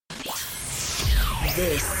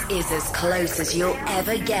This is as close as you'll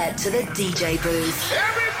ever get to the DJ booth.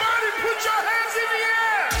 Everybody put your hands in the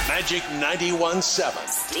air! Magic 91.7.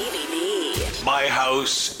 Stevie B. My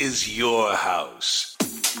house is your house.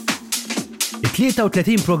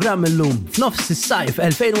 33 programm illum f'nofs is-sajf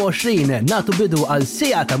 2020 nagħtu bidu għal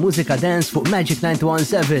sija ta' mużika dance fuq Magic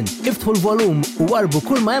 91.7. Iftħu l-volum u warbu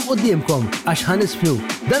kull ma hemm qudiemkom għax ħanisflu.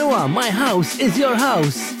 Dan huwa My House is Your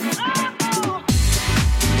House.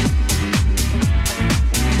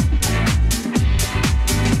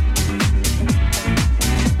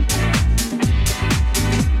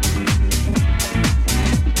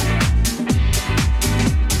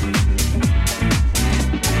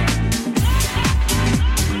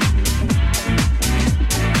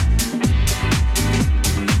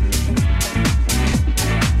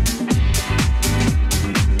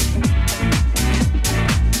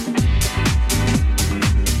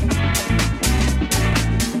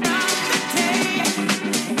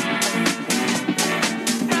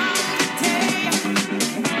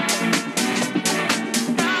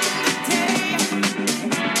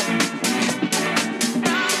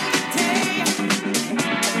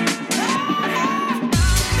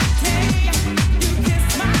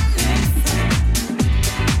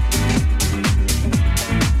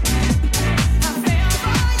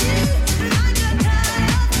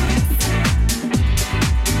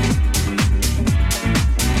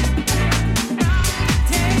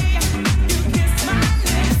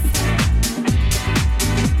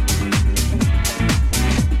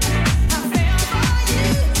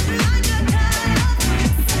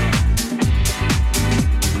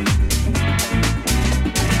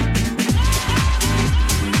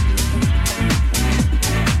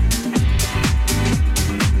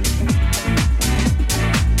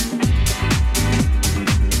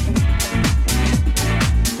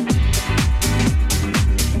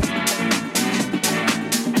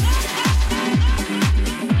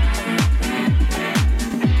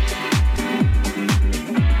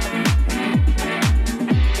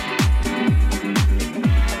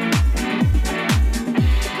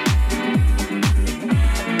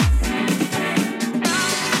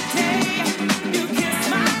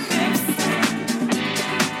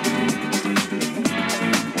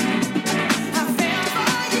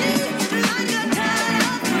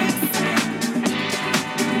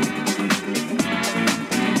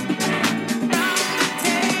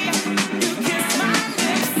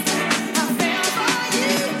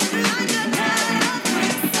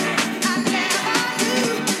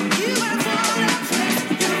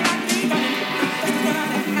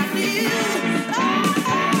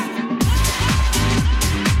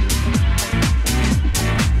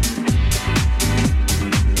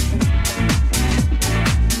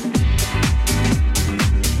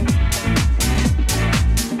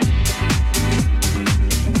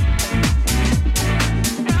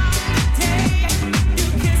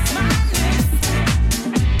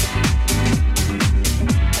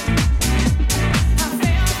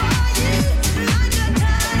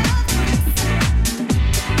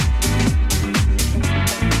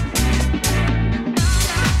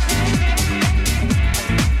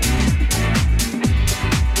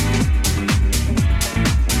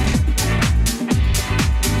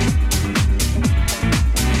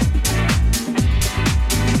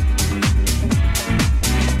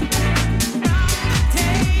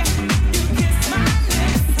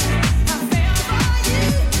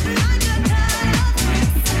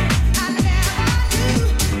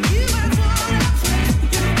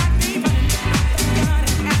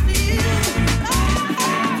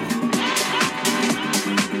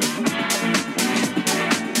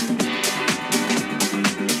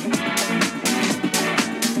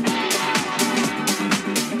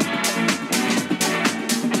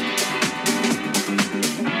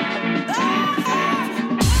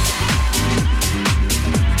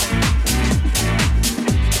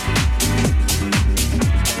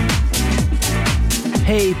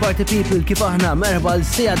 Hey party people, kif aħna merħba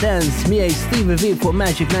l-Sija Dance miegħi Stevie V fuq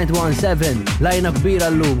Magic 91.7. Lajna kbira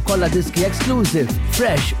llum, kollha diski exclusive,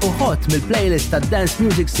 fresh u hot mill-playlist ta' dance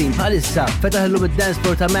music scene bħalissa. Fetaħ illum id-dance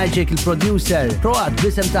floor ta' Magic il-producer, Kroat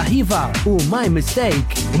b'isem ta' Hiva u My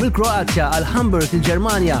Mistake. U mill-Kroazja għal Hamburg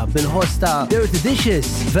il-Ġermanja bil-hosta Dirty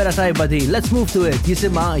Dishes. Vera tajba din, let's move to it,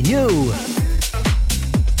 jisimha You.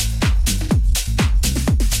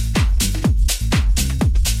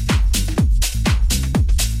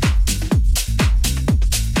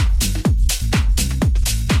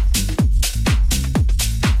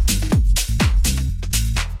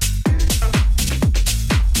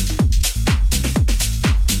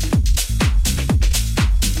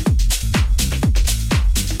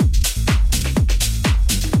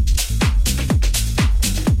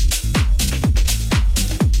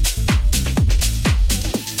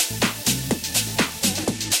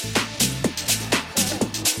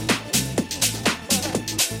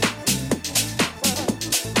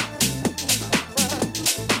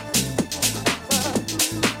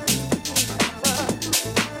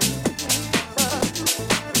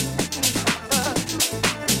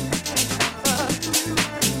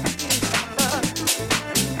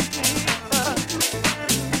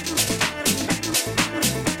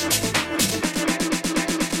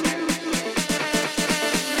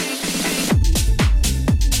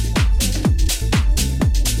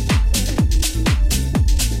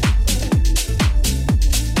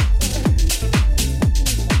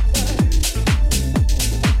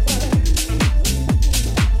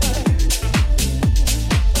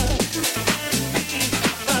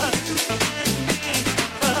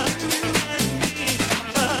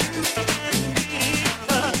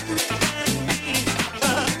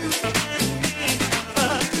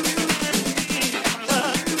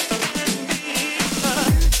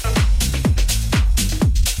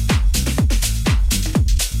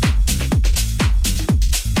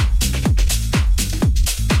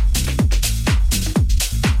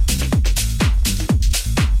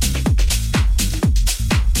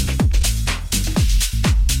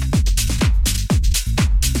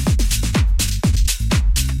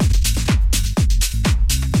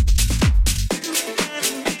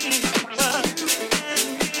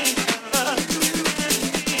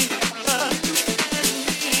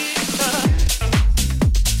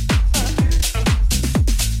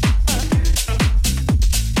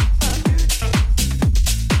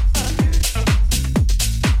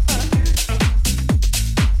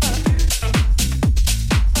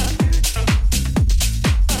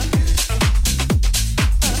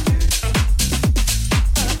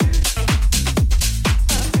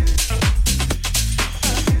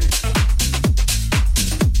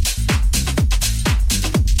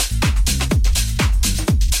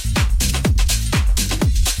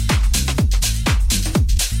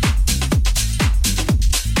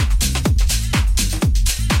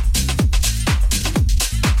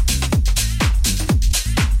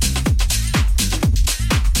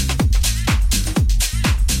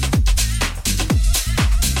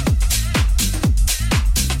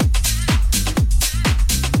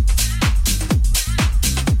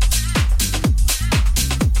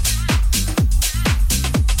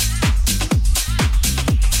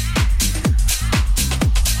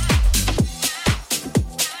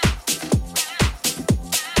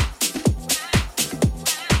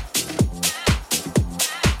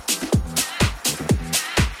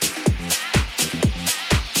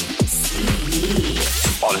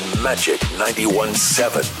 Magic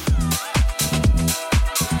 91.7.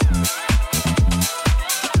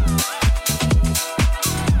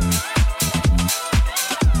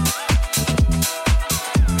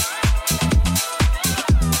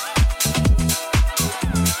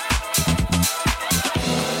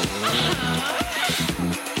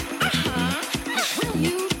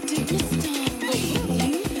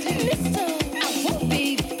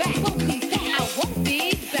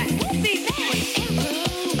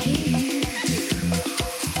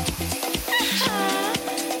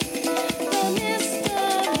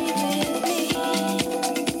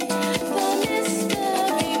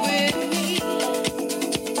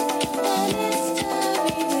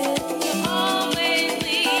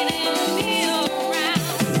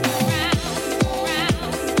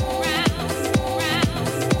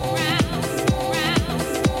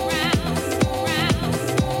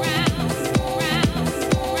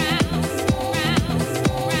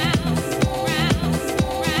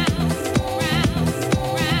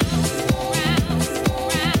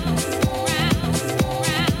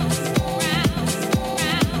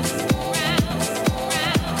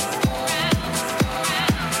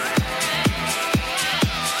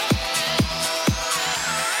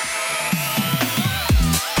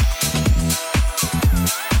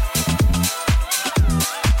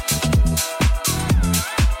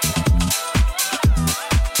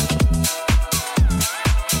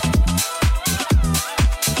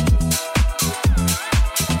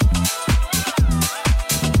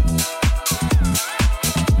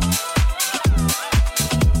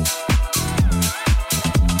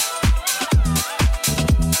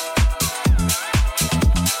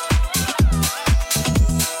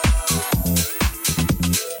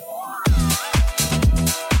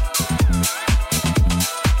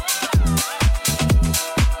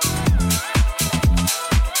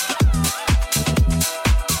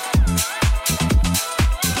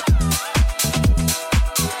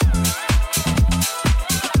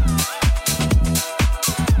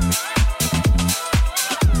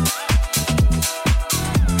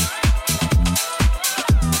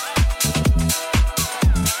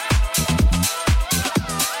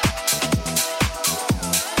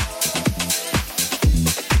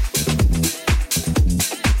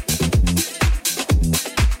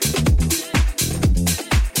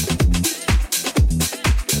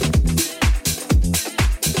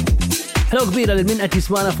 Hello kbira lil min qed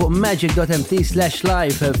jismana fuq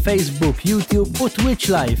magic.mt/live, Facebook, YouTube u Twitch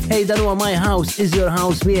Live. Hey, dan huwa My House is Your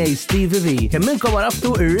House miegħi Stevie V. Kemm minnkom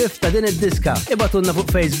araftu ir-riff ta' din id-diska? Ibatunna fuq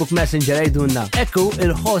Facebook Messenger għajdunna. Ekku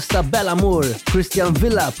il-host ta' Bella Moore, Christian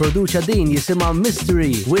Villa produċa din jisimha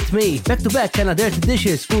Mystery. With me, back to back kena Dirty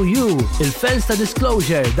Dishes u You. Il-fans ta'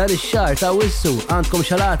 Disclosure dan ix-xahar ta' wissu għandkom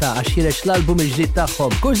xalata għax xirex l-album il-ġdid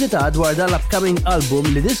tagħhom. Kurzita dwar dan l-upcoming album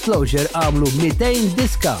li Disclosure għamlu 200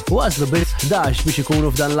 diska u għażlu biss 11 biex ikunu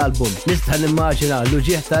f'dan l-album. Nista' nimmaġina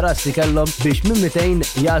l-ġieħ ta' rassi kellhom biex minn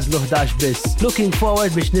 200 jażlu 11 biss. Looking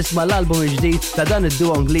forward biex nisma' l-album il-ġdid ta' dan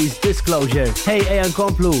id-duo Ingliż Disclosure. Hey, ejja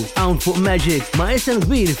nkomplu hawn fuq Magic ma' isem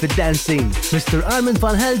kbir fid-dancing. Mr. Armin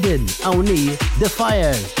van Helden hawnni The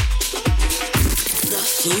Fire. The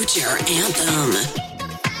Future Anthem.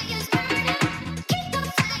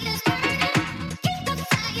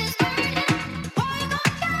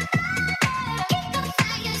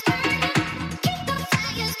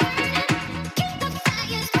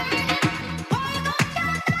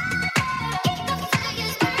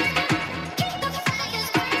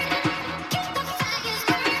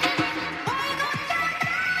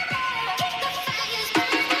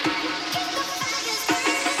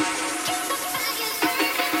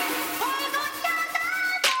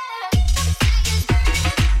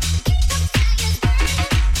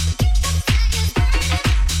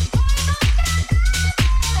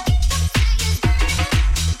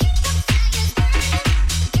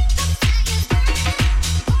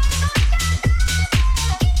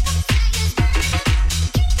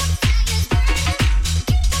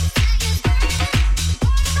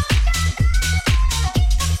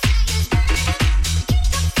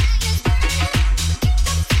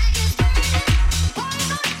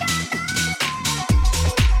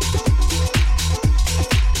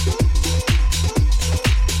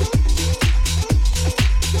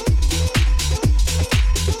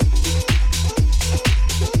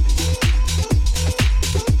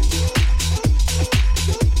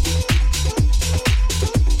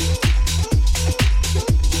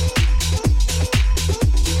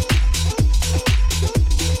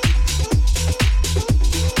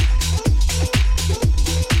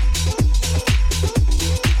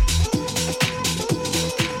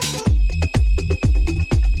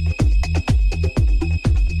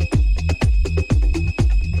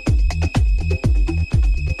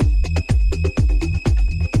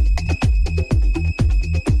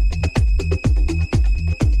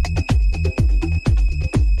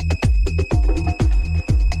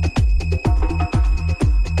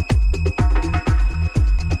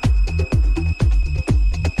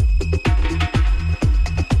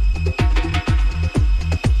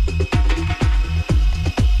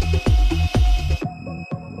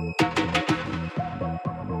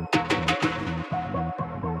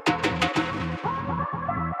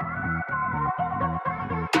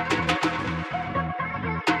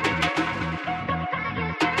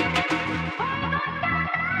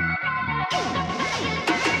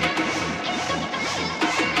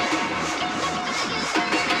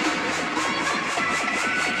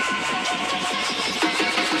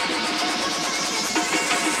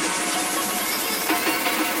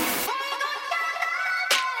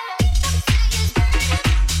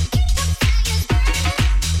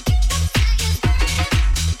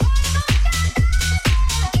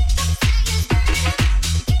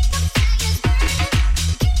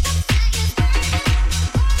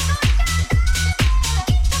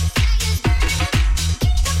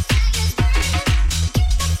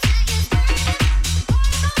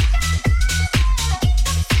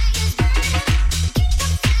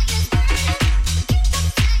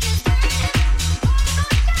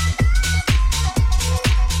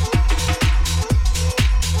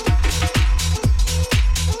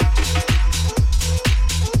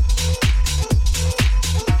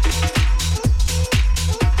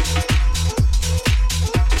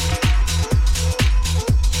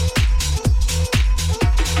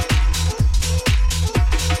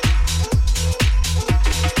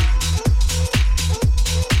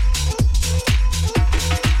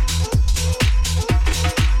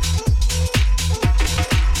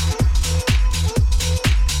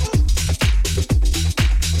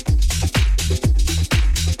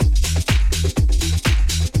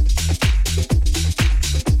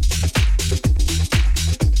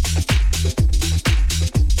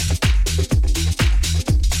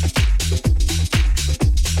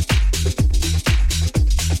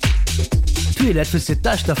 Twilet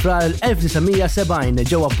fis-16 ta' frar 1970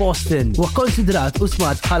 ġewwa Boston u konsidrat u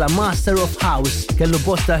smat bħala Master of House. Kellu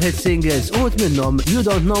bosta hit singles uħut minnhom You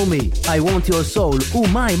Don't Know Me, I Want Your Soul u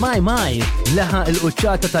My. Leħa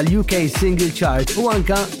il-quċċata tal-UK Single Chart u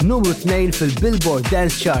anka numru 2 fil-Billboard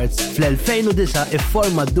Dance Charts. Fl-2009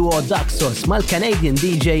 ifforma duo Daxos mal-Canadian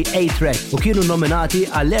DJ A-Track u kienu nominati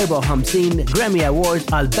għall-54 Grammy Award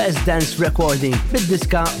għal Best Dance Recording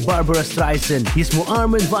bid-diska Barbara Streisand jismu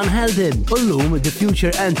Armand Van Helden u llum The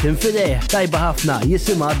Future Anthem fideħ tajba ħafna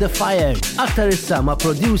jisima The Fire. Aktar issa ma'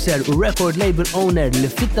 producer u record label owner li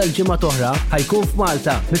ftit tal-ġimgħa toħra ħajkun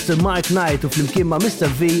f'Malta Mr. Mark Knight u flimkien ma'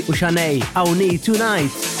 Mr. V u Shanae I Need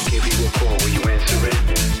Tonight. Give you a call, will you answer it?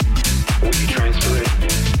 Will you transfer it?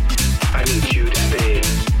 I need you to stay.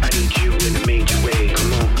 I need you in a major way.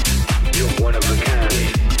 Come on, you're one of a kind,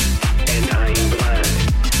 and I ain't blind.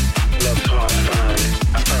 Love's hard to find.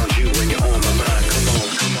 I found you when you're on my mind. Come on,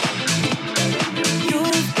 come on.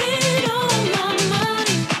 You've been on my mind,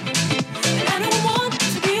 and I don't want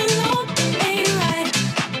to be alone. Ain't it right?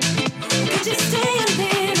 Could you stay a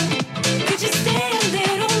little? Could you stay a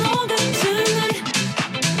little longer tonight?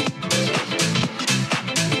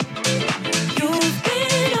 You've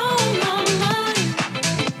been on my mind,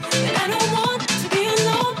 and I don't want to be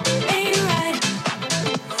alone. Ain't it right?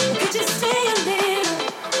 Could you stay a little?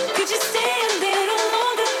 Could you stay a little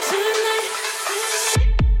longer tonight?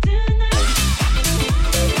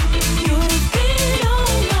 You've been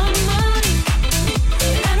on my mind,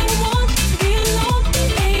 and I don't want to be alone.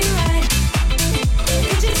 Ain't it right?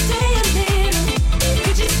 Could you stay a little?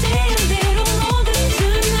 Could you stay a little longer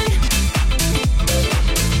tonight?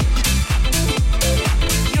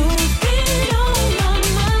 You've been on my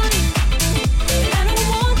mind, and I don't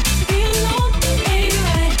want to be alone. Ain't it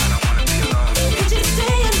right? Could you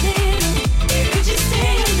stay a little? Could you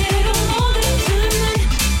stay a little longer tonight?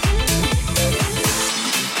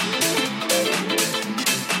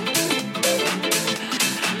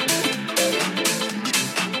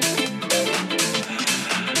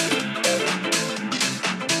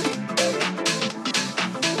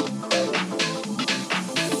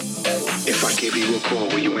 If I give you a call,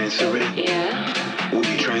 will you answer it? Yeah, Will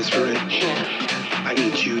you transfer it? yeah. I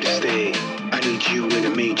need you to stay. I need you in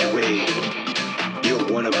a major way. You're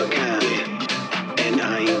one of a kind, and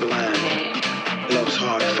I ain't blind. Love's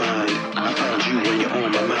hard to find. I found you when you're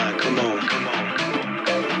on my mind. Come on, come on, come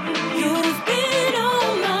on, come on. You've been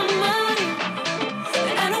on my mind,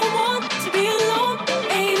 and I don't want to be alone.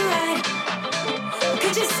 Ain't it right?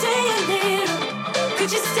 Could you stay a little?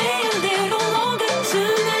 Could you stay a little longer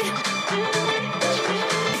tonight?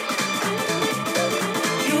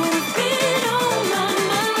 You've been on my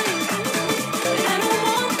mind, and I don't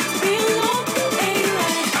want to be alone. Ain't it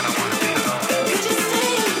right? Could you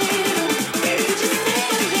stay a little? Could you stay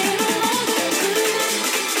a little longer tonight?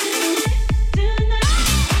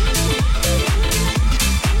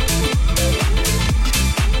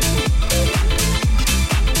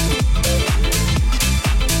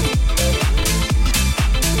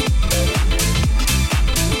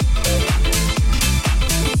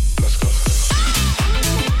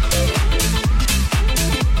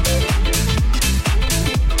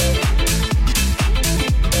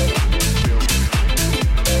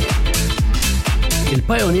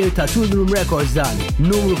 Il-pioneer ta' Tool Room Records dan,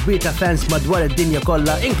 numru kbir ta' fans madwar id-dinja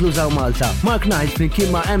kollha inklużaw Malta. Mark Knight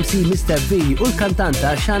flimkien ma' MC Mr. V u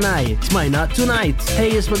l-kantanta Shanae. Smajna Tonight.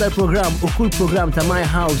 Hey jisma dal-programm u kull programm ta' My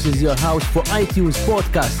House is Your House fuq iTunes,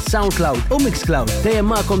 Podcast, SoundCloud u Mixcloud. Dejjem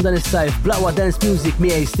magħkom dan is-sajf blaqwa dance music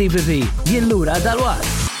miegħi Stevie V. Jien lura dal-waqt.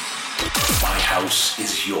 My house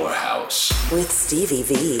is your house. With Stevie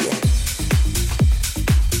V.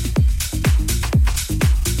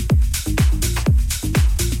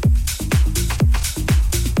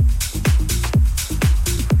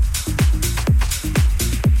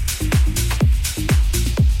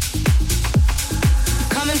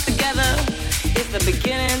 Coming together is the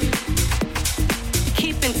beginning.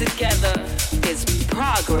 Keeping together is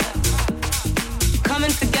progress.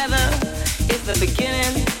 Coming together is the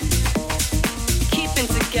beginning. Keeping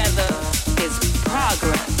together is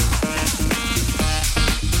progress.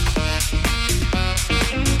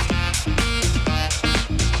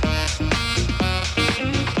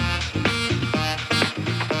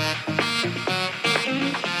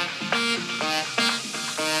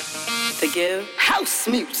 To give house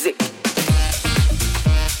music.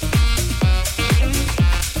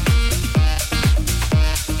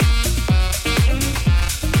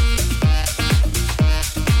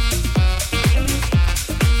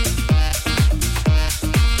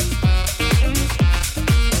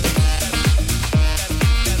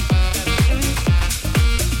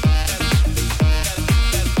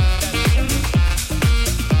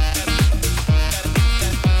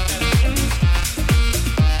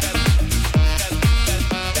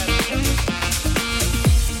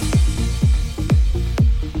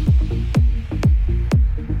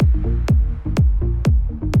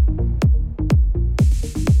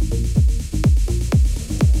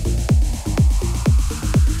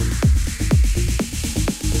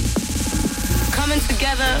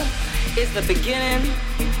 is the beginning.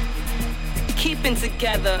 Keeping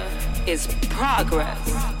together is progress.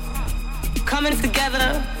 Coming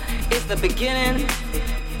together is the beginning.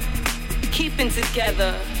 Keeping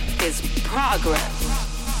together is progress.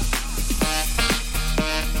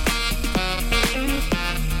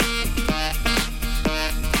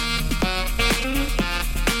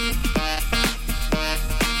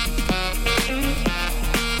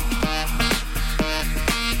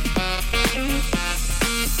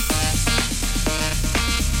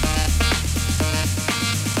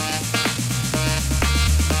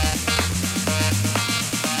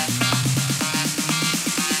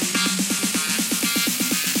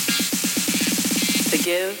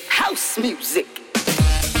 House music.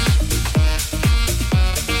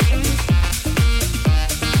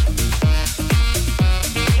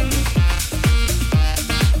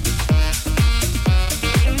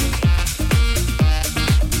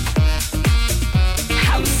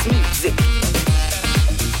 House music.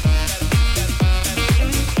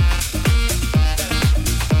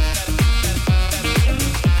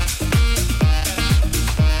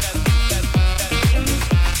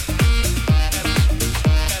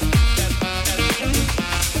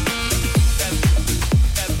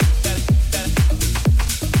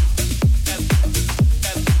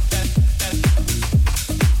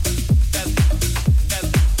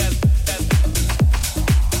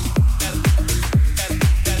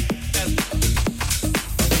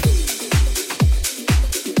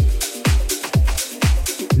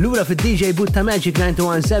 Lura fid-DJ boot ta' Magic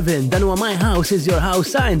 917 dan huwa My House is Your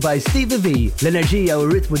House signed by Stevie V. L-enerġija u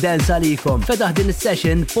r-ritmu dance għalikom. Fetaħ din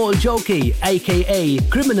is-session Paul Jokey, a.k.a.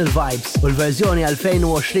 Criminal Vibes u l-verżjoni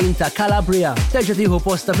 2020 ta' Calabria. Terġa' tieħu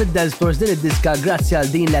posta fid-dance floors din id-diska grazzi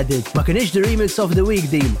għal din l-edit. Ma kienx the remix of the week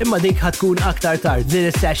din, imma dik ħatkun aktar tard din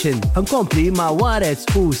is-session. Nkompli ma' Warez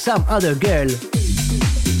u Some Other Girl.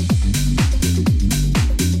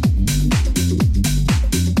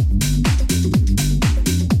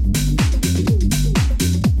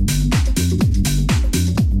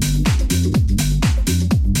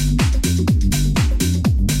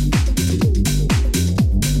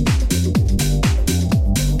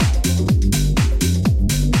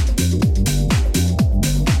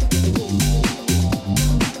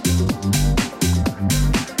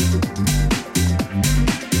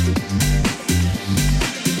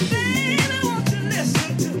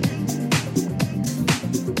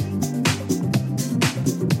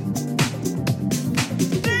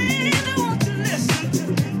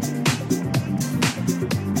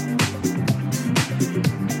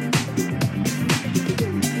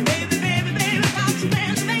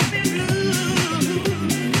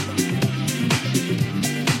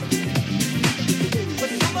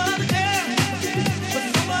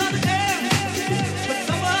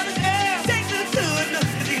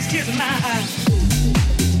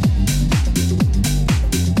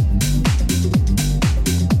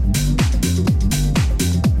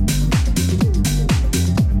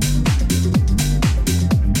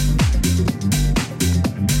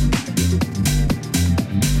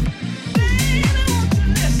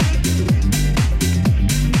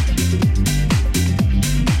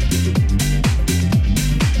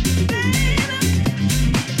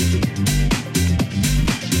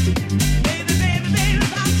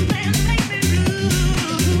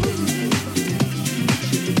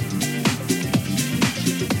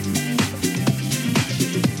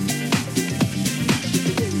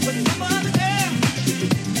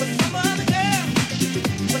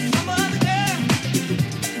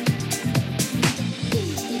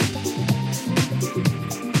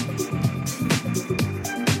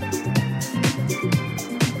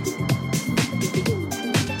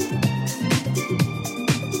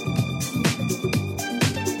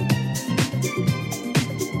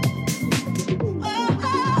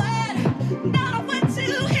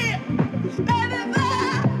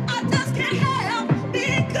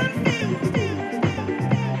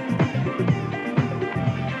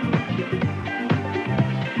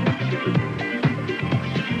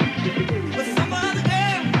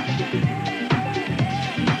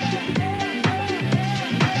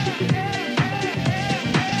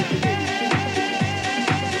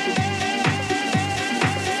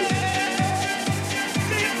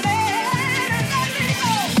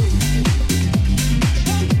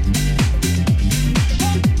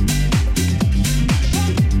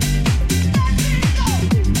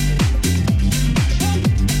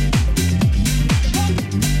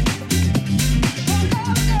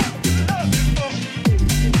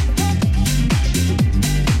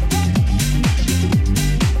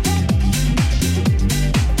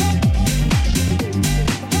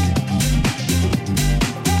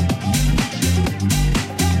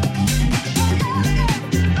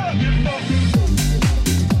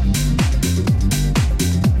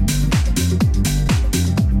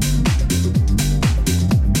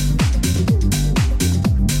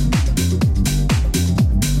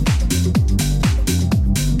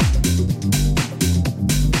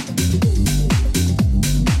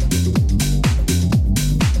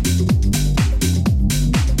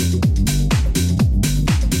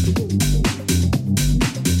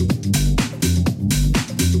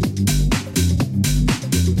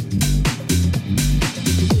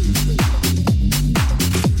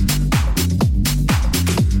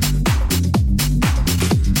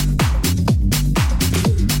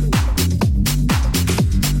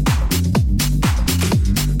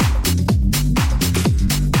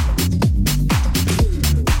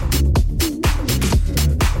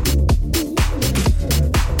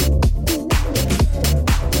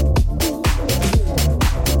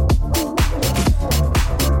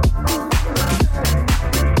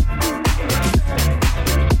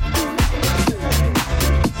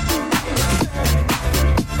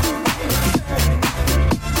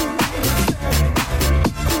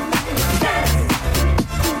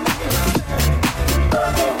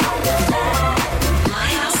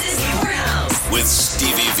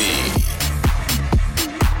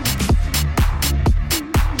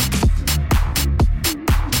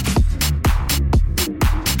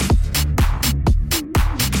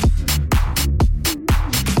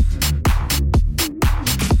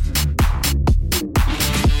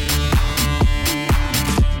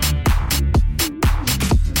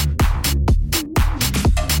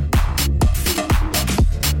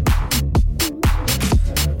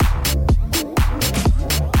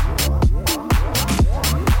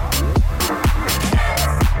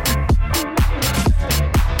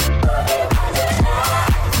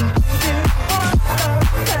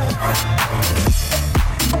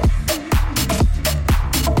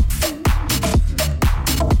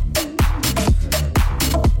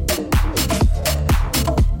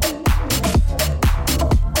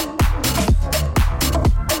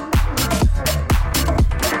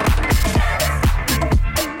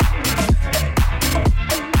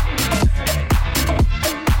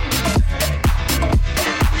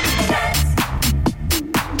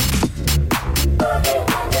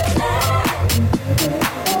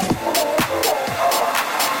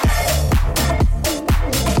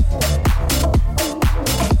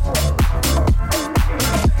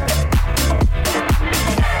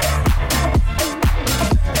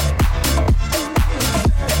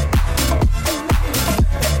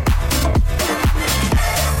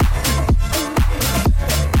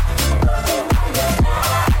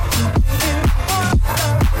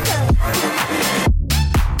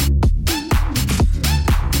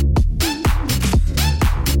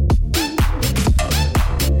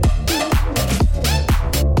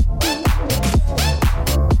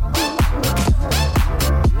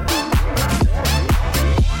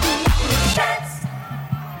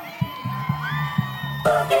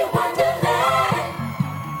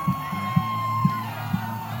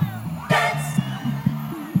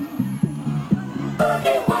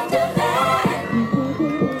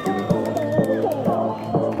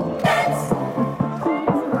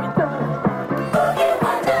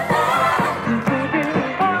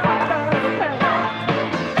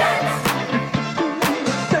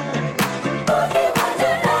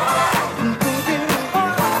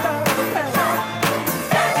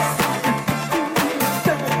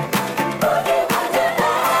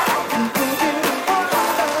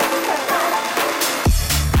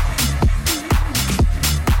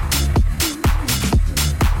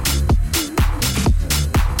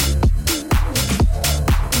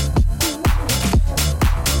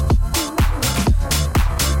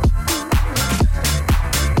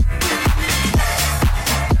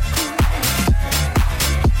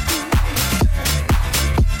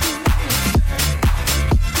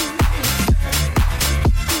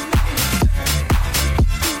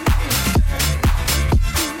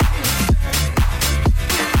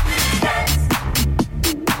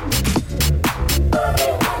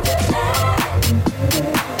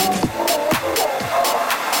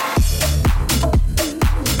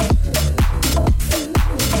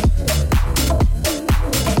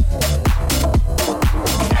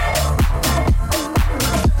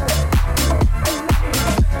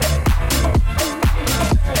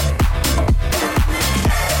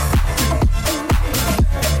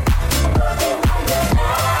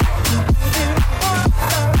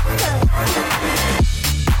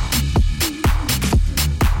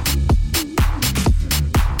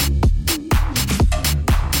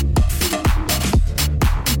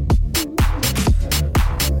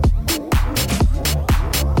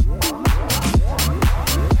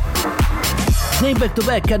 back to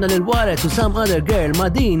back kanna l-Waret to Some Other Girl ma'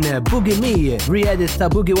 din Boogie Me, re-edit ta'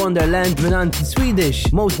 Boogie Wonderland minant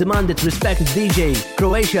Swedish Most Demanded Respect DJ,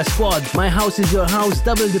 Croatia Squad, My House is Your House,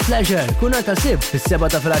 Double the Pleasure, kunata sib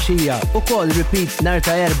fis-7 ta' filgħaxija u kol repeat nar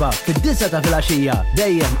ta' 4 fid-9 ta' filgħaxija,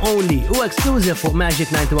 dejjem only u exclusive fuq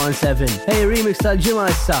Magic 917. Hey remix tal-ġimgħa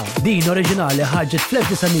issa, din oriġinali ħarġet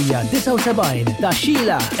fl-1979 ta'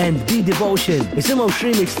 Sheila and B Devotion, isimgħu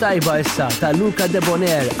remix tajba issa ta' Luca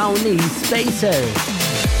Debonair, Awni Spacer.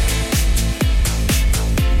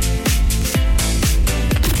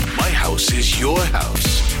 My house is your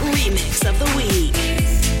house. Remix of the week.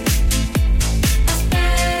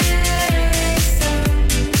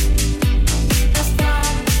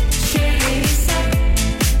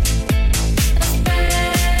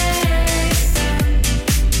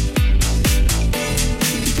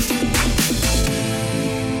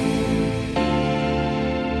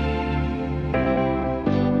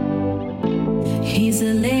 He's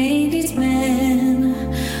a ladies' man,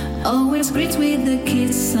 always greets with a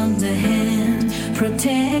kiss on the hand,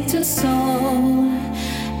 protect your soul,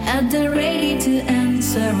 at the ready to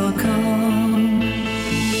answer a call.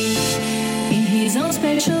 In his own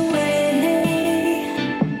special way,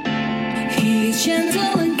 he's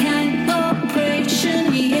gentle and kind,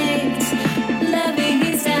 operation he hates, loving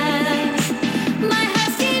his eyes. My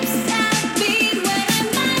heart skips a beat when I'm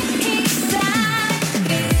by his side.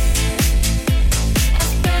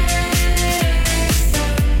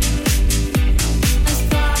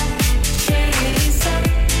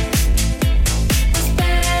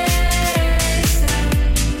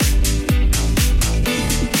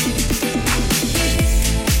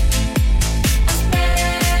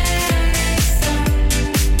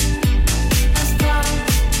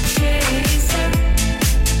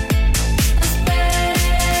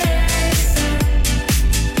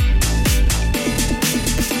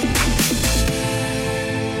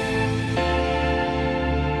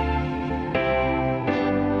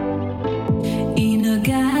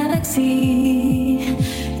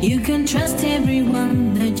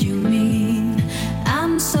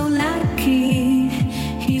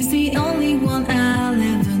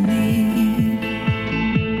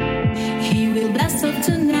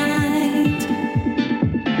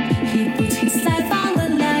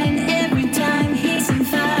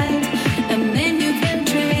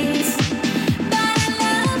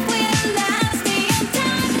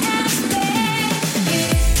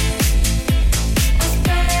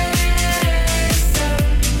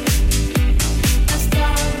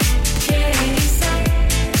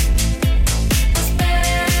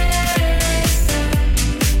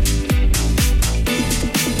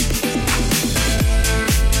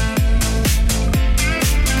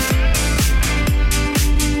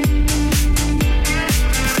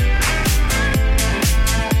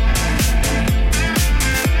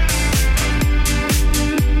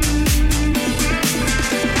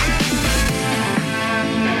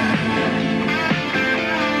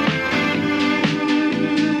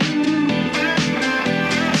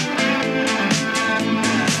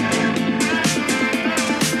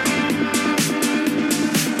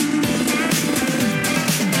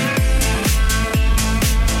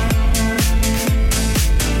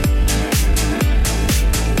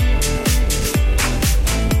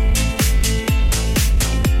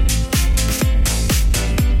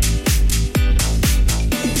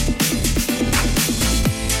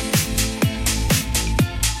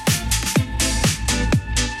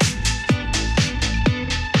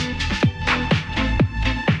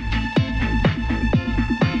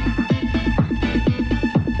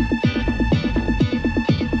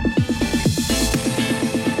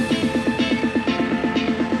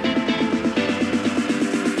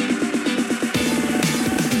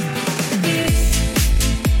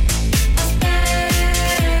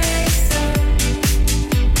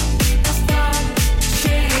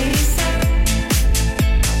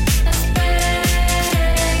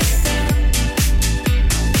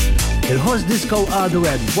 Il-Host Disco għadu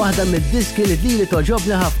web, waħda mid-diski li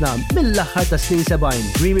toġobni ħafna mill-aħħar ta' snin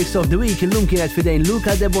 70. Remix of the Week illum kienet fidejn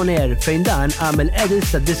Luca Debonair fejn dan għamel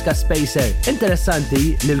edits ta' diska Spacer.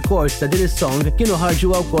 Interessanti li l-kors ta' din is-song kienu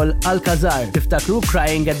ħarġu wkoll Alcazar. Tiftakru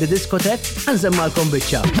Crying at the Discotheque? Għanżemmalkom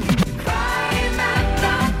biċċa.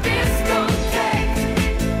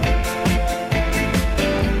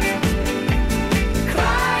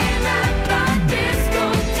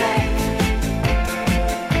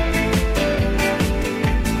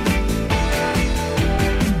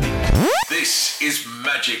 This is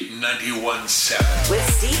Magic 91.7 with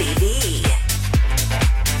Stevie V.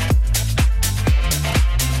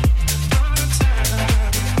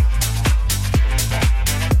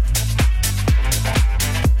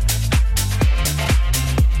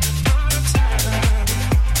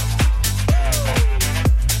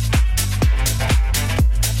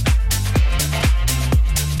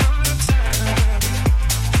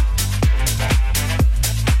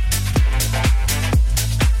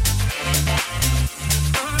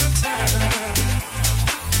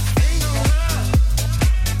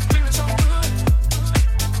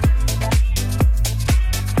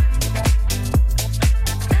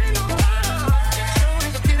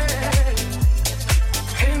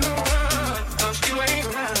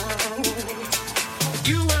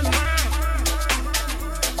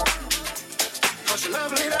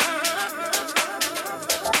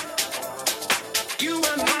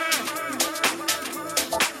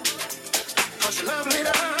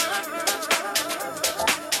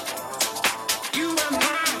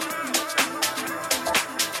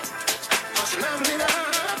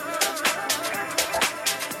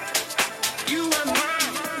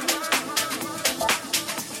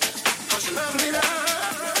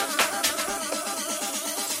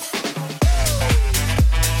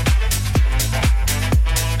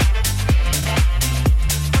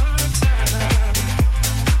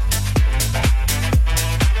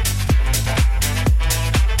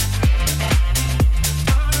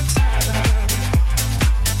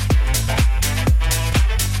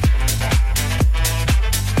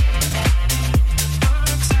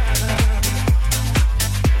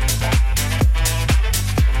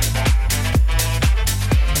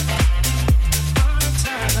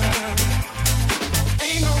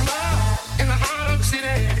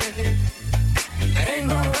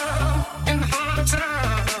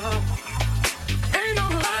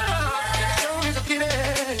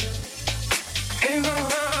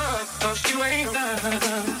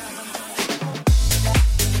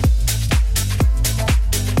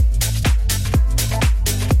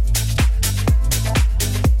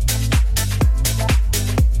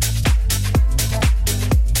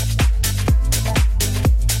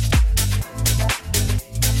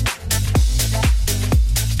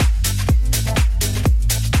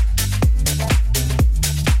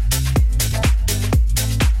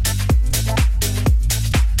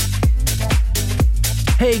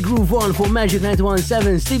 Hey Groove On for Magic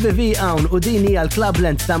 91.7 Stevie V hawn u din hija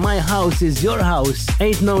l-Clubland ta' My House is Your House.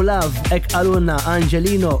 Ain't No Love ek għalunna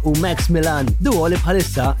Angelino u Max Milan. Duo li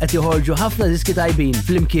bħalissa qed joħorġu ħafna diski tajbin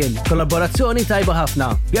flimkien. Kollaborazzjoni tajba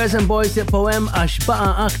ħafna. Girls and Boys poem għax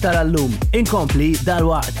baqa aktar għallum. Inkompli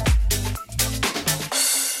dal-waqt.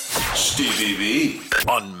 Stevie V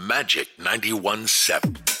on Magic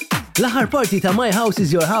 91.7. L-aħħar party ta' My House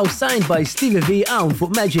is Your House signed by Stevie V hawn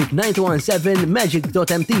fuq Magic 91.7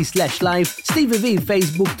 magic.mt/live, Stevie V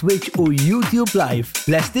Facebook, Twitch u YouTube Live.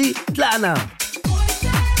 Lesti? Tlaqna!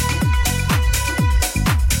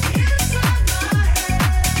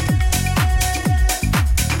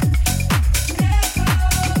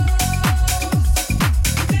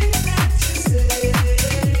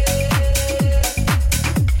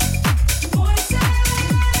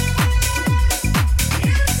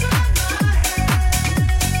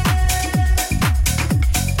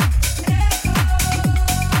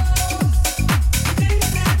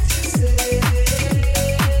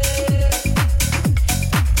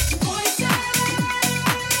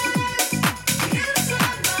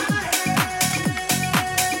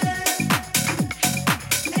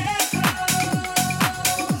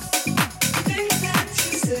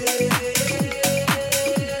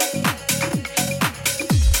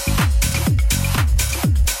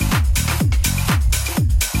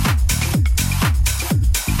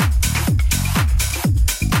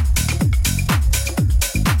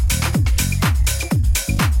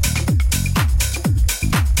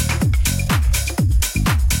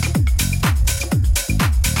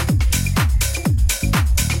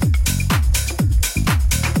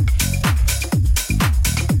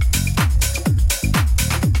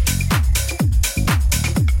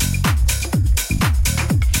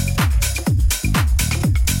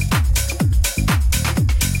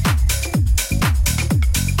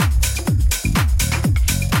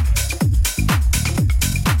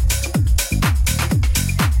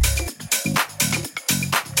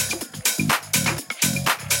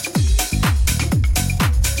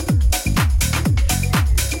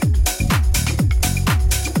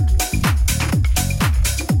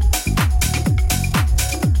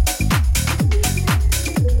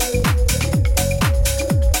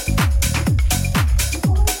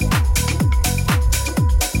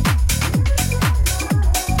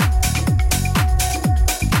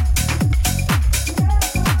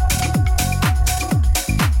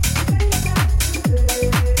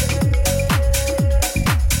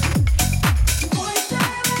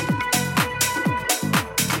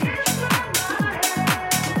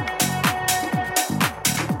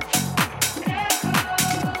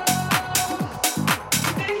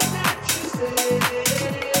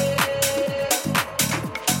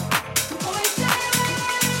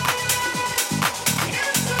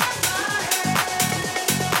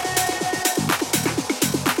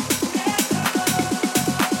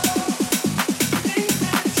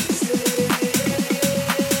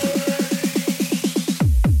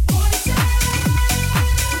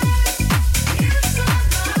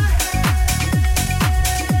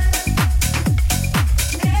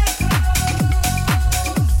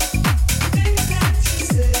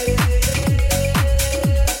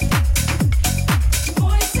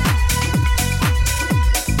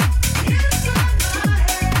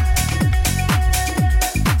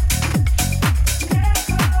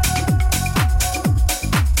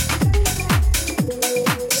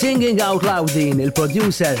 Singing Out Loud din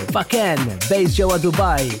il-producer Faken based ġewwa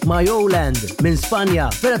Dubai ma' Yoland minn Spanja.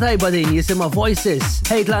 Vera tajba din jisimha Voices.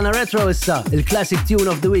 Hejt lana retro issa il-classic tune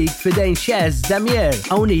of the week fidejn Chaz Damier.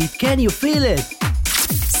 Hawnhekk Can You Feel It?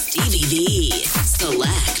 Stevie V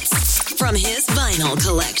selects from his vinyl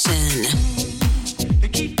collection.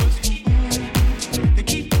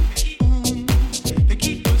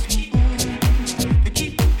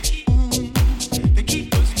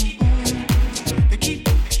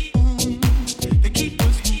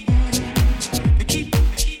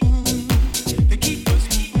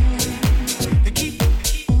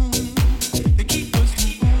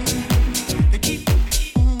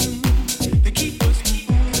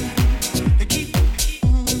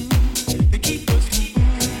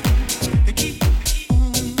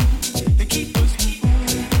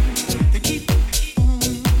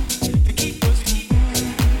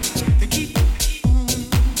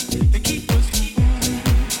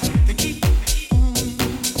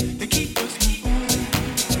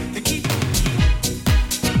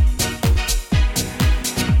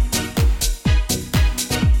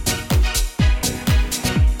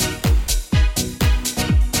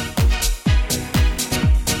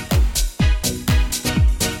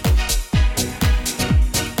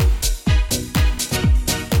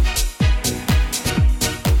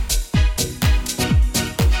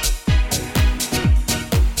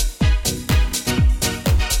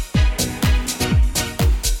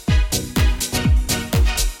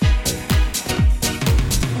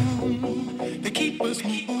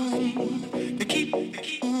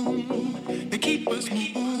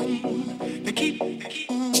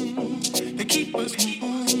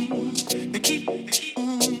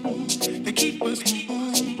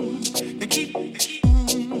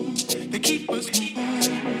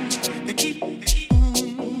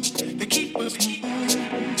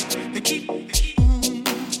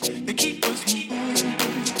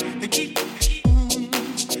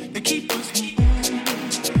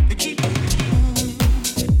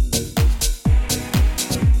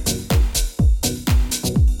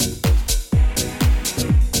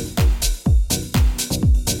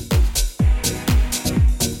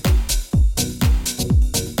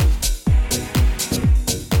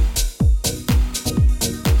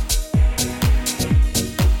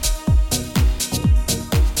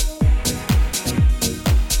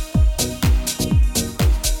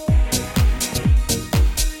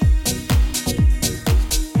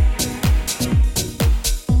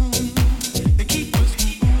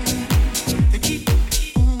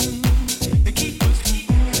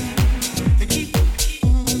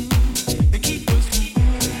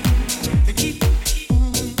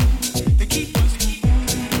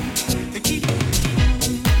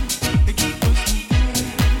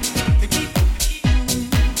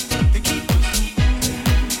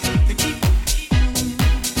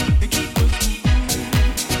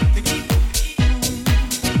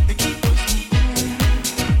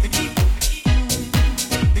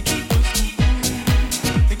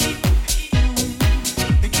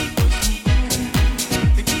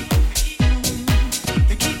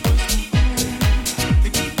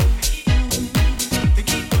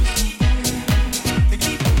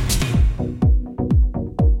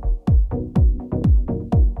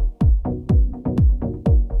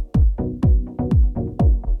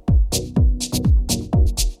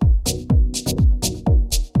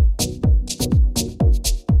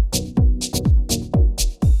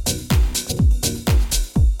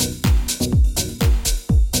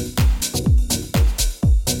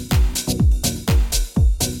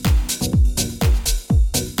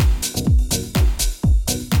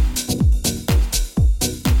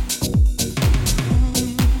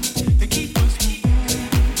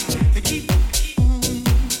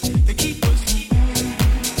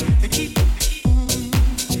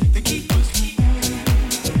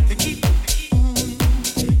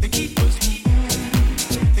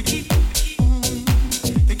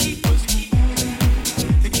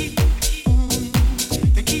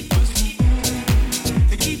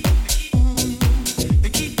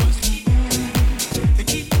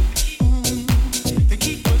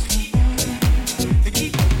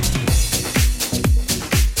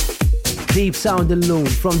 Deep Sound illum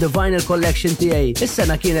from the Vinyl Collection tiegħi.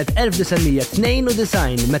 Is-sena kienet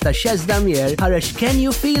 1992 meta Shaz Damier ħareġ Can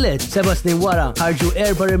You Feel It? 7 snin wara ħarġu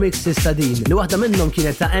erba' remixes ta' din li waħda minnhom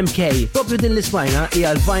kienet ta' MK. Propju din li smajna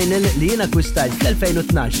hija l-vinyl li jiena kwistajt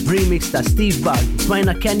fl-2012 remix ta' Steve Bug.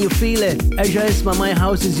 Smajna Can You Feel It? Erġa' isma' My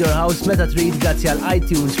House is Your House meta trid grazzi għal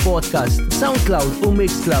iTunes Podcast, SoundCloud u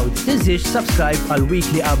Mixcloud. Tinżix subscribe għal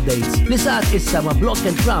weekly updates. Li saħat issa ma' Block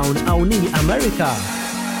and Crown Awni America.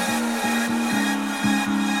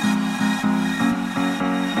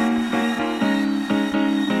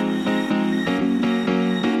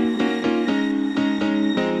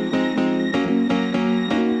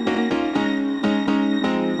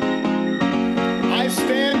 I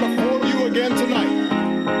stand before you again tonight.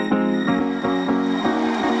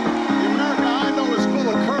 The America I know is full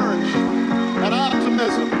of courage and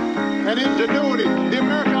optimism and ingenuity. The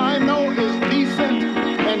America I know is decent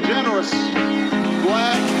and generous.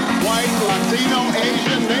 Black, white, Latino,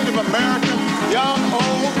 Asian, Native American, young,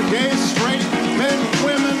 old, gay, straight, men,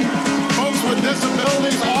 women, folks with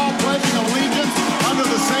disabilities, all pledging allegiance under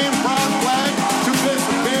the same proud flag to this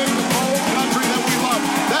big, bold country that we love.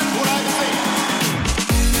 That's what I see.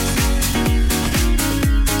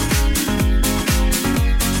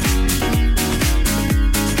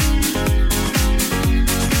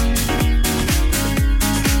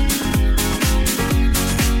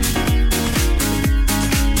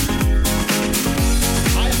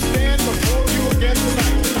 I stand before you again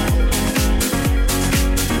tonight.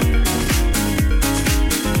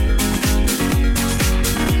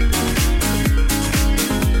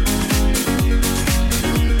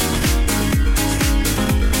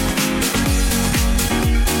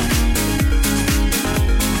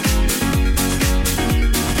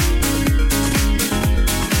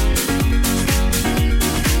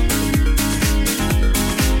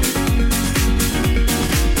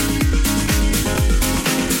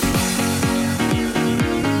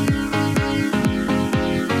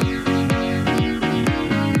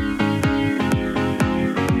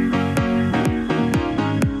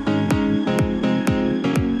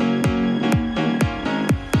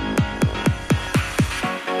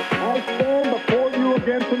 I stand before you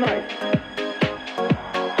again tonight.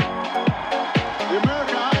 The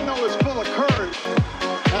America I know is full of courage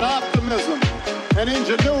and optimism and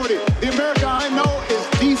ingenuity. The America I know is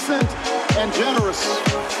decent and generous.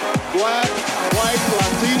 Black, white,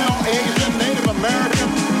 Latino, Asian, Native American,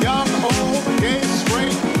 young, old, gay,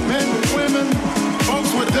 straight, men, women,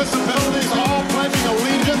 folks with disabilities, all pledging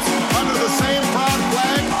allegiance under the same proud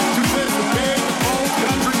flag to this big, bold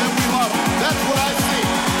country that we love. That's what I see.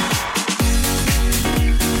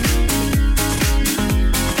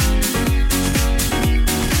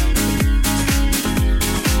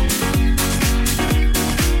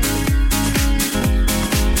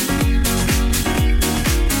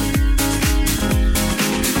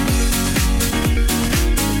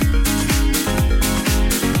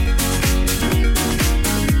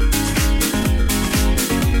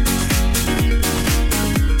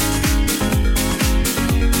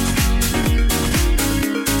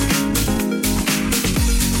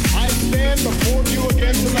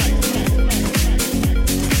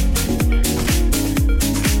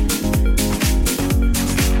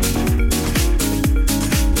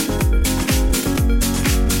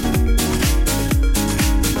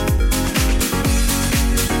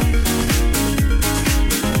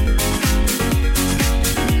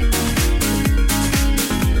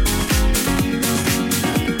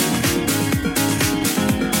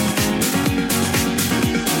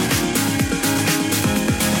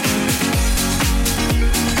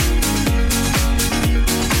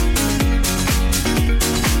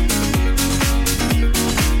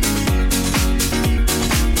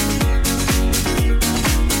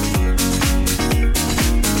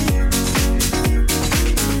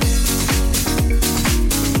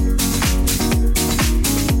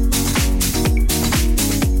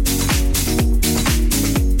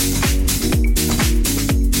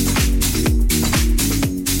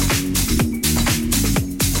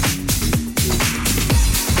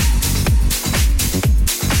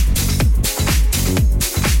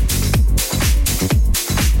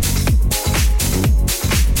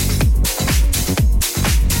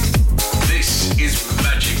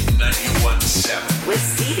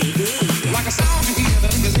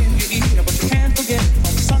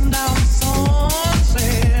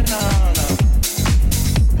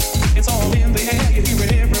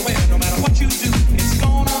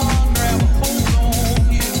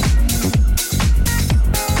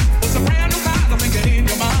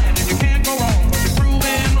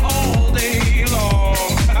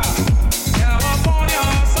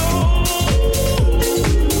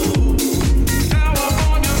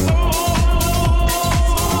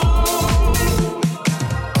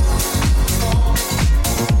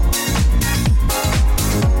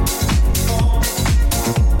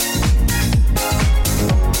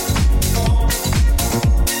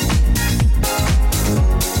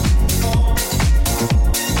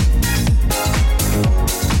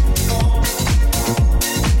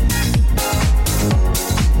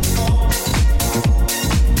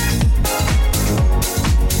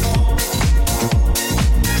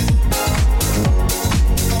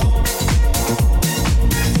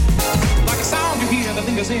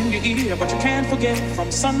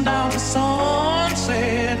 sundown to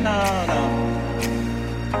sunset. Nah,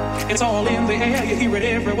 nah. It's all in the air, you hear it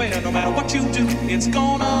everywhere. No matter what you do, it's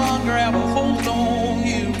gonna grab a hold on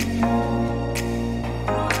you.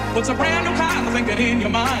 Puts a brand new kind of thinking in your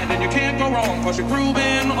mind, and you can't go wrong, cause you're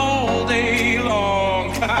grooving all day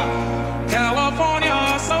long.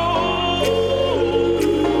 California soul,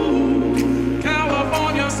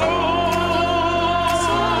 California soul.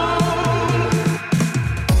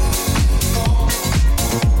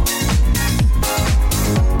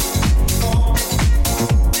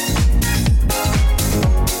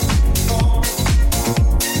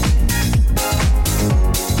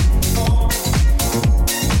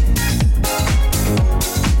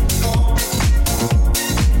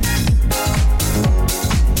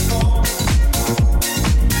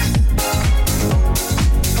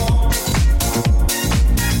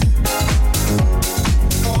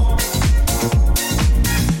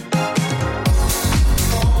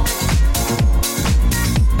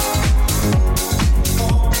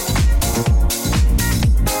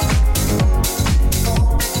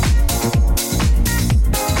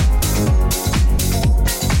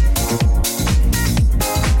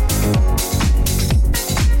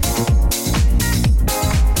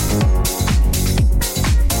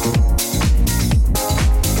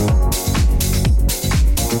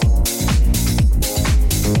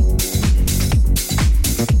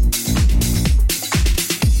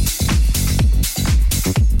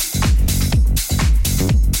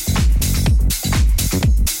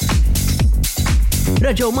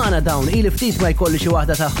 Reġgħu magħna dawn ili ftit ma jkolli xi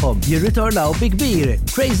waħda tagħhom. Jirritornaw bi kbir,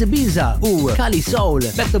 Crazy Biza u Kali Soul.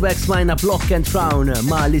 Back to back smajna Block and Frown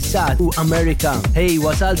ma' Lissat u America. Hey,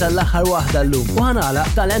 wasal tal-aħħar waħda llum. U ħanala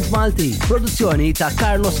Talent Malti, produzzjoni ta'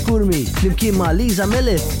 Carlos Kurmi, flimkien ma' Liza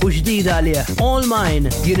Millet u ġdida għalih All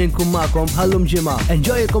Mine. Jien inkun magħkom ħallum ġimgħa.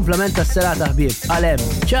 Enjoy il-komplement tas-serata ħbieb. Għalem,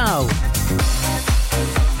 ciao!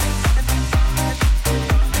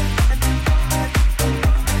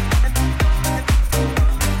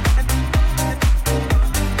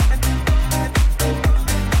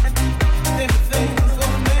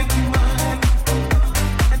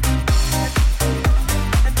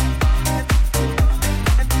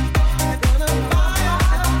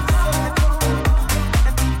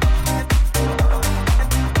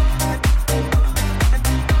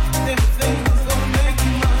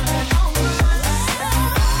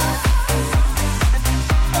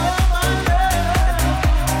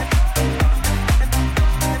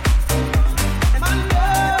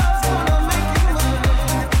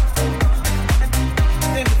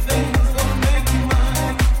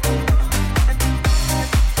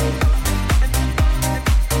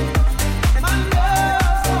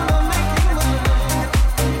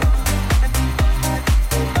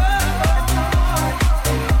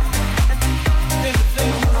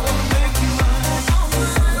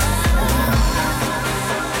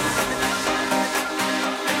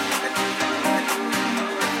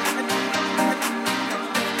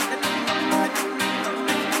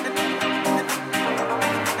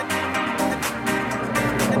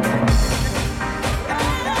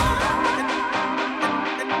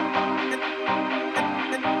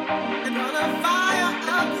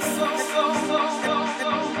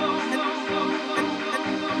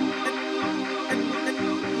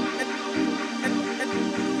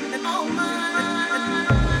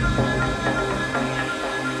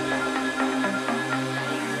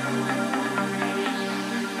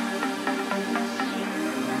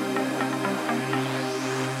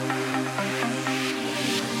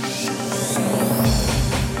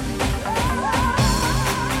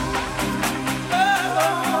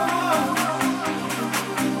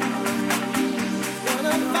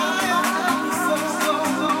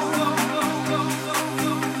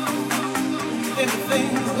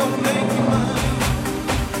 Everything's gonna make you mine.